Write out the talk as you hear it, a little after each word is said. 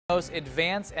Most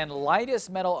advanced and lightest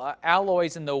metal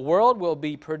alloys in the world will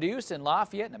be produced in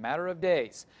Lafayette in a matter of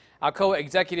days. Alcoa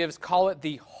executives call it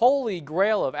the holy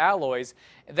grail of alloys.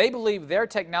 They believe their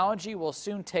technology will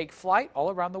soon take flight all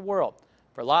around the world.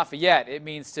 For Lafayette, it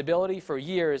means stability for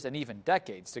years and even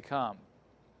decades to come.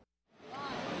 1,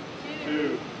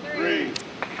 2, 3.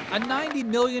 A $90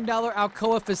 million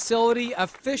Alcoa facility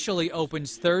officially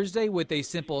opens Thursday with a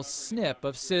simple snip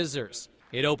of scissors.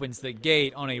 It opens the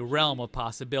gate on a realm of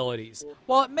possibilities.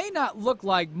 While it may not look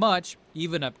like much,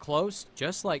 even up close,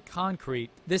 just like concrete,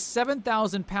 this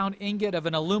 7,000-pound ingot of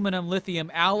an aluminum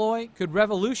lithium alloy could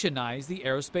revolutionize the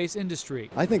aerospace industry.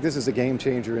 I think this is a game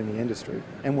changer in the industry,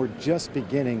 and we're just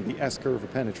beginning the S-curve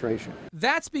of penetration.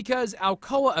 That's because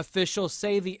Alcoa officials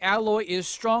say the alloy is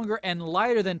stronger and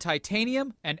lighter than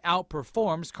titanium and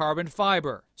outperforms carbon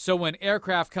fiber. So when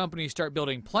aircraft companies start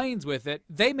building planes with it,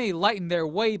 they may lighten their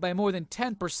weight by more than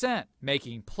 10%,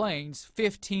 making planes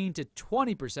 15 to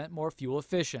 20% more fuel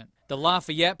efficient. The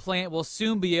Lafayette plant will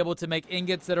soon be able to make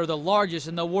ingots that are the largest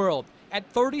in the world, at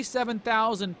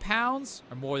 37,000 pounds,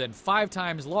 or more than 5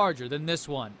 times larger than this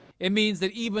one. It means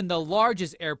that even the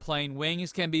largest airplane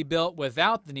wings can be built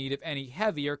without the need of any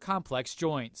heavy or complex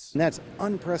joints. And that's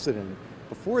unprecedented.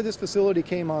 Before this facility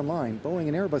came online, Boeing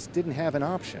and Airbus didn't have an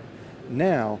option.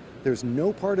 Now, there's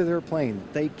no part of their plane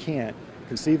that they can't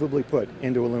conceivably put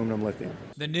into aluminum lithium.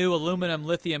 The new aluminum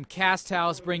lithium cast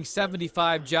house brings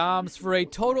 75 jobs for a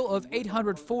total of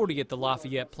 840 at the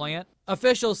Lafayette plant.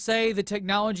 Officials say the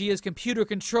technology is computer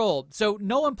controlled, so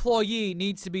no employee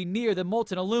needs to be near the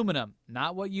molten aluminum.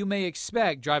 Not what you may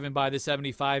expect driving by the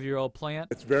 75-year-old plant.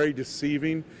 It's very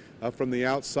deceiving from the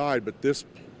outside, but this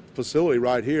facility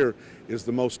right here is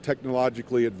the most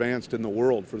technologically advanced in the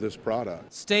world for this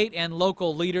product. State and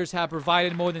local leaders have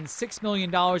provided more than $6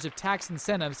 million of tax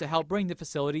incentives to help bring the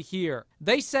facility here.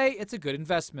 They say it's a good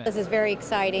investment. This is very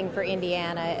exciting for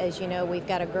Indiana. As you know, we've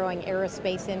got a growing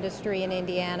aerospace industry in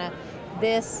Indiana.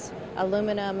 This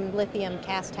aluminum lithium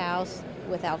cast house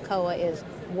with Alcoa is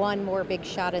one more big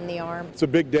shot in the arm. It's a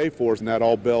big day for us, and that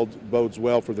all bodes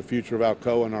well for the future of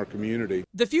Alcoa and our community.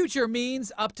 The future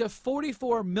means up to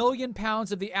 44 million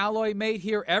pounds of the alloy made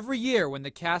here every year when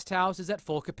the cast house is at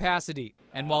full capacity.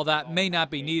 And while that may not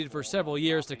be needed for several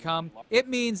years to come, it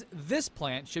means this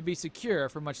plant should be secure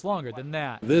for much longer than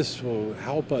that. This will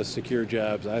help us secure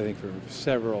jobs, I think, for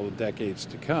several decades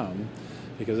to come,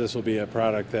 because this will be a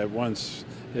product that once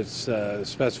it's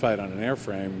specified on an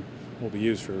airframe will be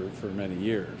used for many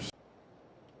years.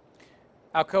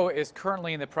 Alcoa is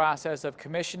currently in the process of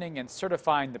commissioning and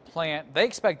certifying the plant. They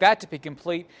expect that to be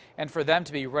complete and for them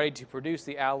to be ready to produce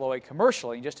the alloy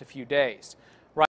commercially in just a few days.